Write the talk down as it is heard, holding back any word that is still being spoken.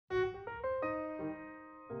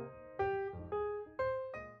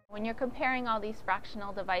when you're comparing all these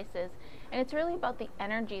fractional devices, and it's really about the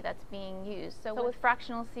energy that's being used. So with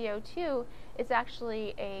fractional CO2, it's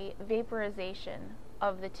actually a vaporization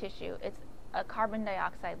of the tissue. It's a carbon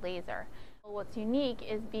dioxide laser. What's unique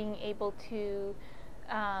is being able to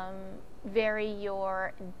vary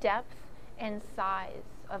your depth and size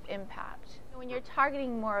of impact. When you're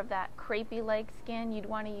targeting more of that crepey-like skin, you'd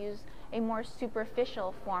want to use a more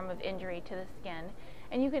superficial form of injury to the skin.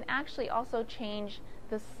 And you can actually also change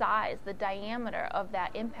the size, the diameter of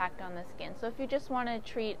that impact on the skin. So if you just want to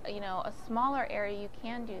treat, a smaller area, you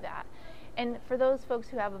can do that. And for those folks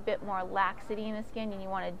who have a bit more laxity in the skin and you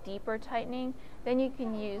want a deeper tightening, then you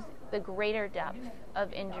can use the greater depth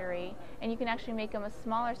of injury, and you can actually make them a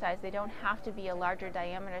smaller size. They don't have to be a larger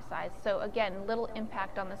diameter size. So again, little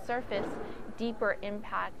impact on the surface, deeper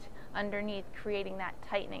impact underneath, creating that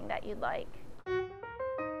tightening that you'd like.